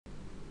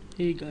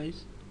Hey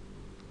guys,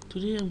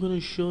 today I'm going to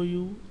show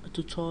you a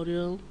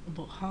tutorial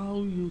about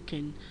how you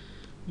can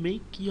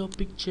make your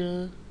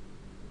picture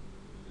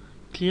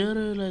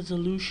clearer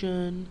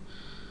resolution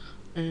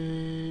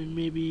and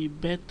maybe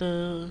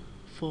better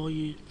for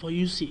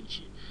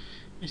usage.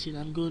 As in,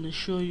 I'm going to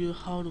show you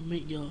how to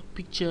make your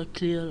picture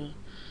clearer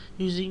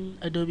using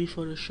Adobe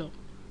Photoshop.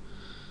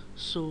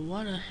 So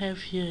what I have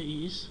here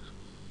is,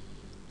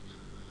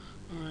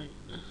 alright,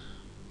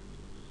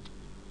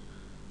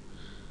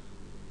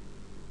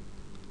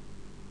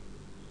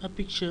 a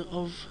picture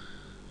of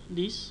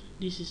this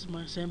is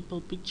my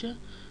sample picture,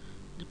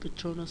 the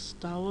Petronas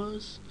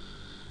Towers.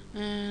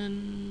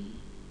 And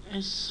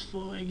as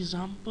for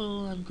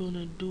example, I'm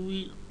gonna do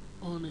it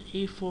on an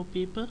A4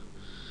 paper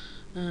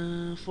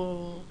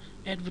for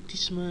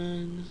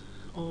advertisements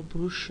or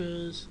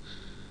brochures.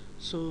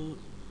 So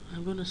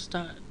I'm gonna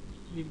start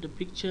with the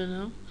picture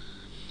now.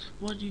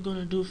 What you're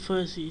gonna do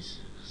first is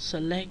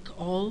select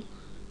all.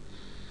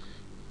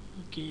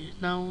 Okay,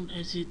 now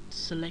as it's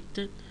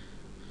selected,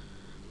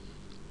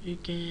 you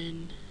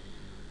can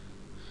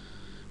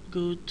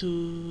go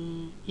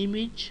to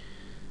image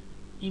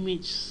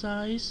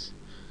size,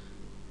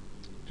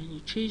 and you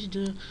change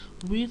the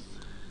width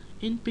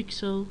in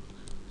pixel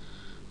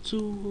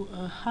to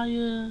a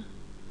higher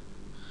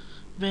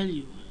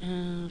value.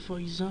 For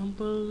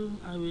example,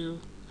 I will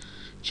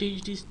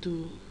change this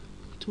to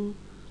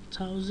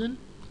 2000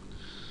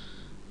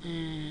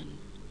 and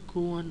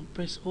go on,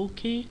 press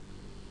OK.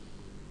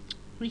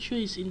 Make sure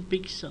it's in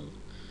pixel.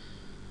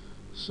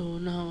 So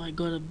now I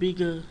got a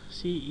bigger,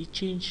 see, it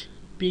changed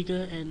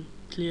bigger and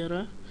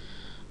clearer.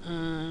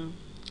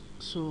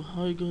 So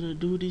how you gonna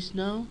do this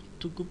now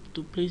to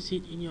place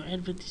it in your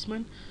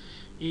advertisement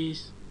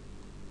is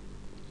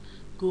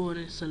go on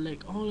and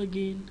select all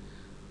again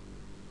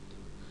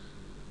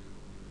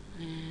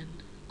and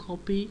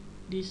copy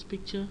this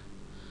picture.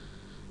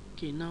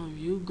 Okay, now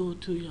you go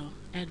to your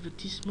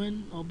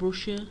advertisement or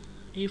brochure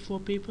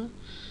A4 paper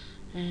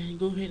and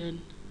go ahead and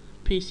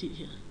paste it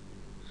here.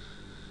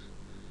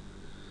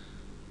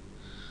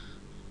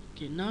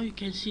 Okay, now you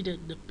can see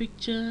that the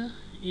picture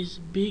is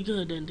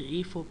bigger than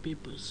the A4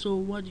 paper. So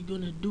what you're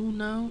gonna do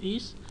now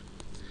is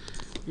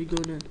you're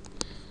gonna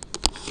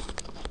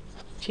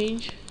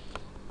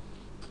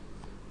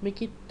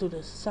make it to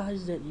the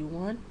size that you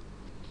want.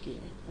 Okay,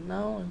 and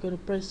now I'm gonna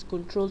press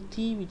Ctrl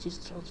T, which is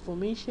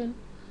transformation.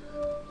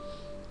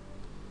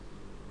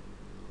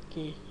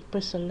 Okay,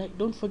 press select.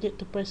 Don't forget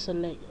to press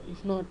select,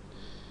 if not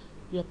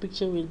your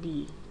picture will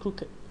be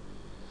crooked.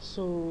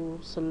 So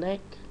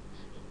select,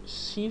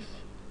 shift,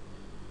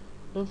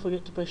 don't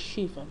forget to press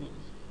shift, okay.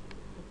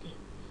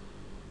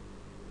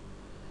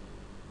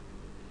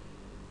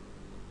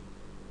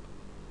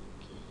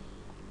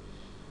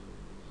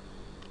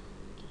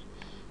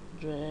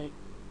 Drag,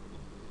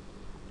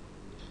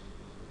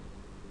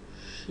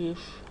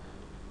 shift,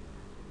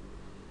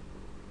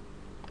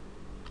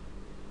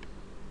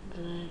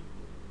 drag,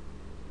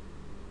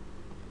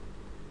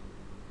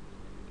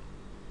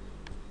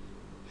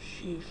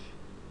 shift,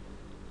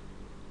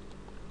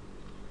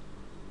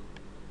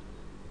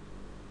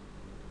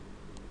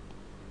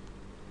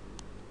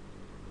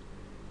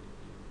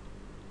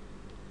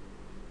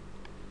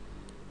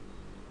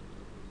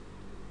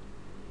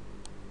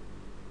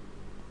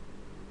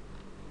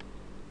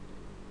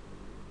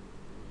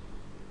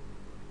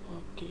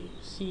 okay.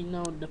 See,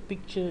 now the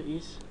picture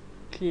is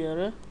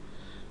clearer.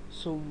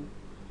 So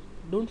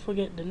don't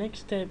forget, the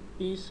next step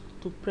is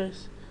to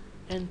press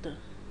enter.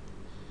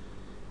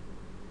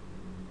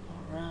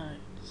 Alright,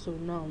 so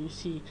now you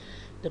see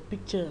the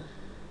picture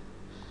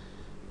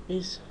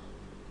is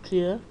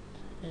clear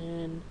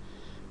and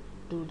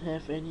don't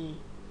have any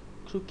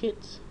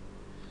crookeds.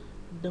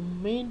 The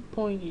main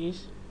point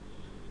is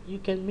you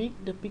can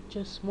make the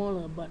picture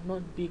smaller but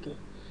not bigger.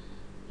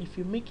 If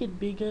you make it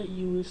bigger,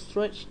 you will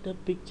stretch the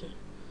picture.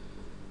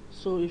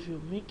 So if you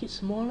make it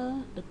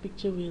smaller, the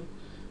picture will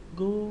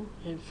go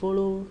and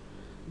follow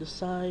the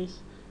size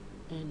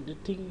and the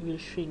thing will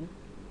shrink,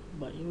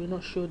 but it will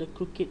not show the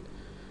crooked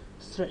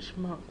stretch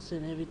marks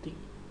and everything.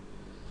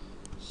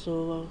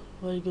 So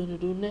what you're going to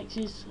do next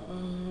is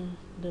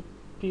the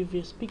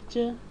previous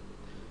picture,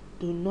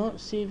 do not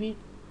save it,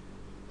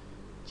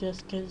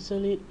 just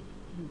cancel it,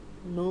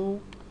 no,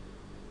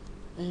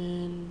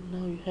 and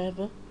now you have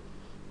a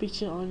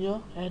picture on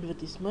your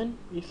advertisement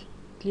with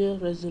clear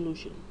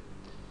resolution.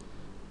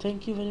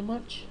 Thank you very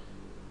much.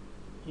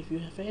 If you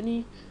have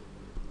any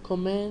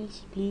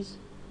comments, please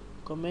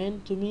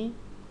comment to me,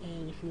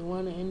 and if you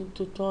want any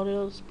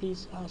tutorials,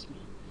 please ask me.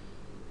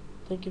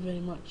 Thank you very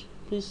much.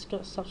 Please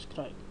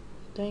subscribe.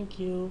 Thank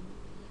you.